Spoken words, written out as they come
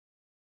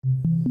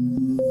This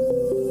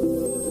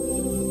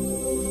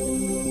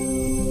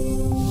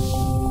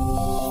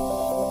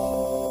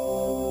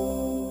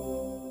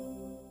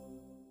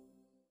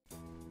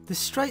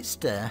straight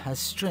stair has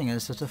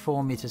stringers that are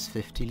 4 meters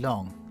 50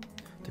 long.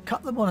 To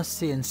cut them on a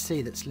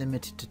CNC that's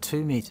limited to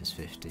 2 meters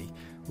 50,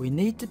 we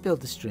need to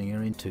build the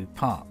stringer in 2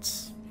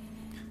 parts.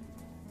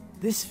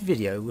 This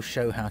video will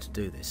show how to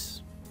do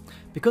this.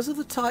 Because of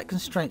the tight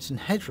constraints and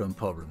headroom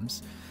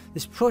problems,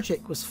 this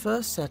project was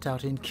first set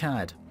out in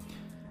CAD.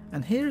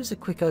 And here is a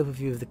quick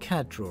overview of the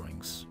CAD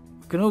drawings.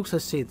 You can also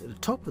see that the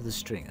top of the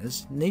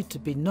stringers need to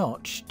be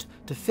notched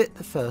to fit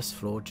the first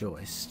floor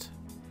joist.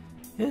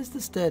 Here's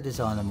the Stair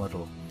Designer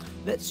model.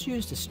 Let's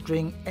use the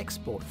string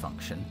export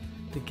function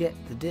to get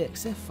the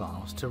DXF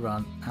files to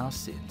run our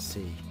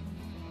CNC.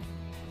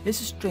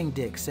 Here's a string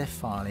DXF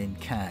file in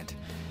CAD.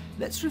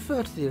 Let's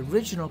refer to the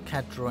original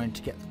CAD drawing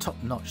to get the top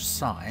notch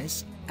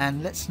size,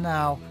 and let's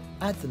now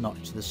add the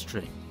notch to the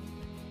string.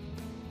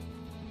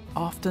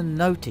 After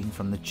noting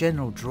from the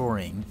general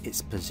drawing its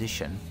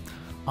position,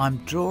 I'm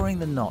drawing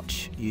the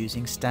notch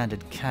using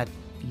standard CAD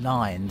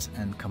lines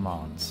and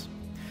commands.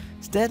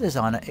 Stair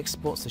Designer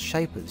exports the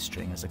shape of the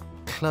string as a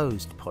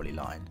closed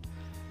polyline,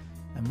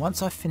 and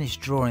once I've finished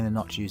drawing the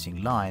notch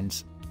using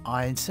lines,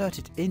 I insert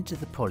it into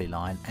the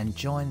polyline and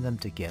join them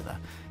together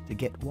to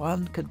get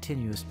one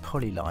continuous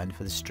polyline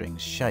for the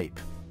string's shape.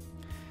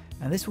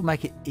 And this will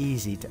make it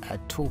easy to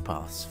add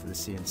toolpaths for the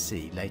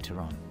CNC later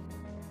on.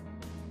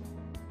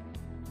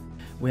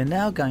 We're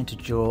now going to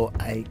draw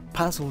a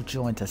puzzle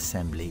joint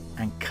assembly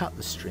and cut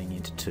the string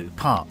into 2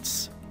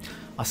 parts.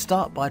 I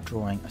start by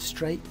drawing a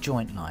straight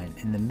joint line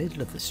in the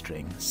middle of the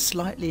string,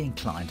 slightly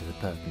inclined to the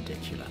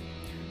perpendicular,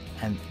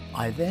 and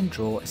I then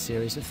draw a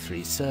series of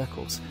 3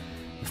 circles.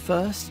 The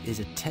first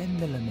is a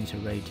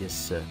 10mm radius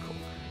circle,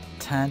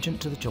 tangent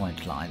to the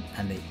joint line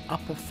and the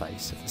upper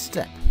face of the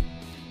step.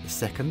 The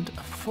second,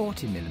 a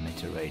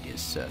 40mm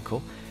radius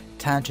circle,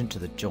 tangent to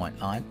the joint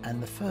line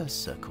and the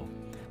first circle.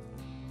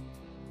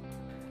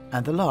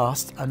 And the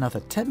last,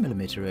 another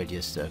 10mm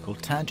radius circle,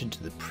 tangent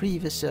to the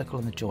previous circle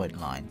on the joint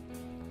line.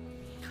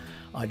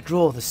 I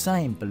draw the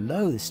same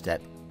below the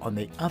step on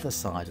the other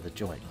side of the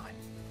joint line.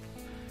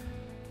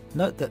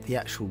 Note that the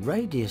actual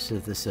radius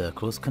of the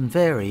circles can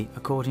vary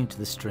according to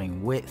the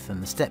string width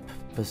and the step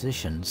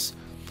positions,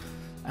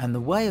 and the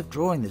way of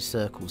drawing the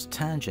circles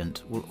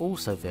tangent will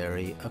also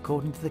vary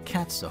according to the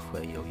CAD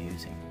software you're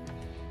using.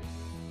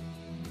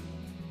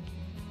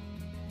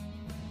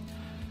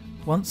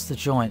 Once the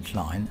joint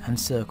line and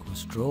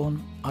circles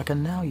drawn, I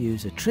can now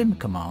use a trim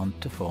command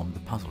to form the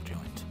puzzle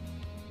joint.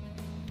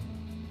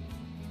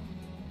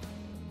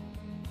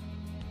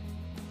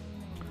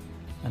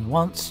 And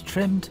once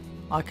trimmed,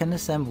 I can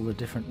assemble the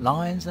different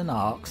lines and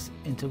arcs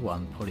into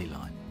one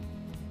polyline.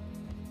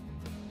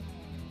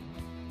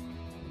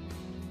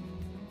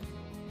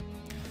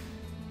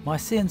 My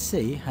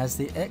CNC has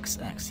the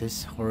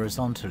X-axis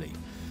horizontally,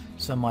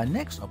 so my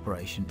next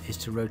operation is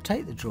to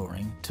rotate the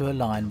drawing to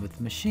align with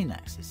the machine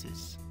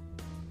axes.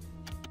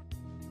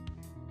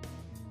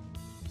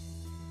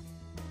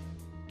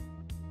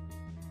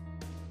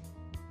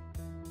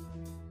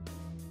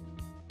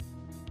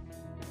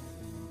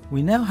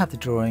 We now have the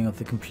drawing of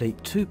the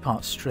complete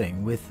 2-part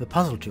string with the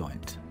puzzle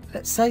joint.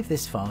 Let's save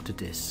this file to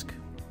disk.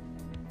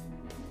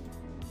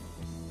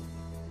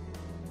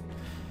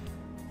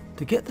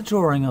 To get the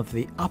drawing of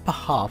the upper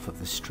half of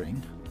the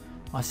string,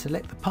 I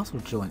select the puzzle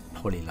joint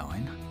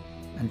polyline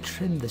and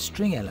trim the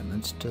string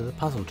elements to the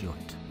puzzle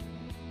joint.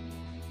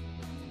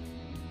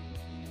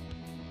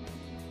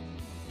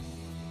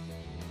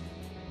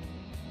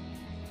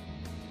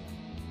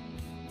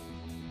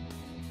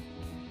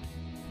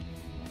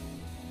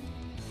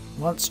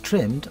 Once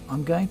trimmed,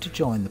 I'm going to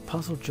join the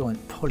puzzle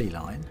joint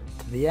polyline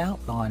to the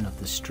outline of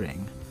the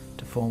string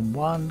to form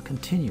one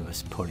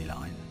continuous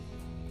polyline.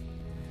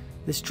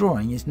 This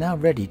drawing is now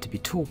ready to be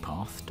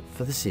toolpathed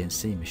for the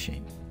CNC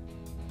machine.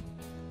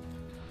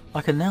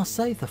 I can now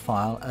save the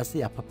file as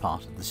the upper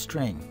part of the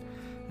string,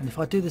 and if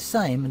I do the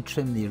same and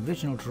trim the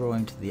original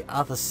drawing to the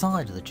other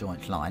side of the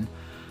joint line,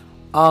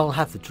 I'll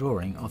have the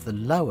drawing of the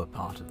lower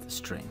part of the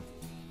string.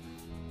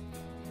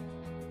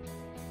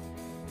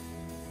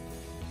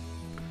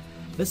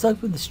 Let's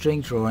open the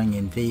string drawing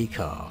in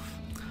VCarve.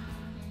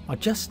 I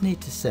just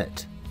need to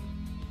set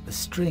the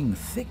string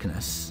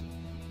thickness,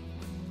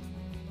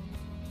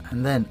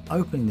 and then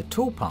opening the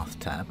toolpath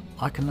tab,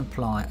 I can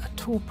apply a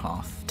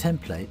toolpath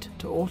template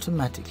to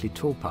automatically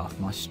toolpath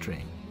my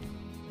string.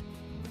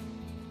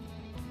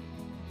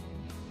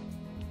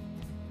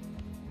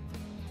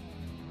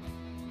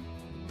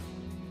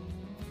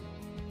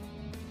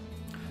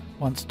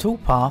 Once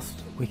toolpathed,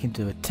 we can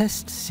do a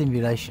test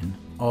simulation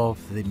of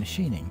the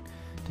machining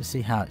to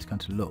see how it's going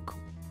to look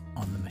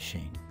on the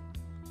machine.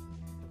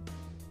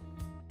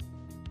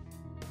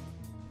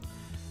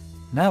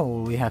 Now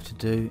all we have to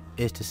do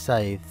is to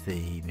save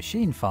the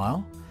machine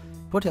file,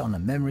 put it on a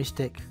memory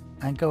stick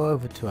and go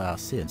over to our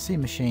CNC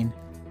machine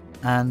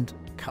and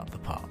cut the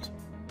part.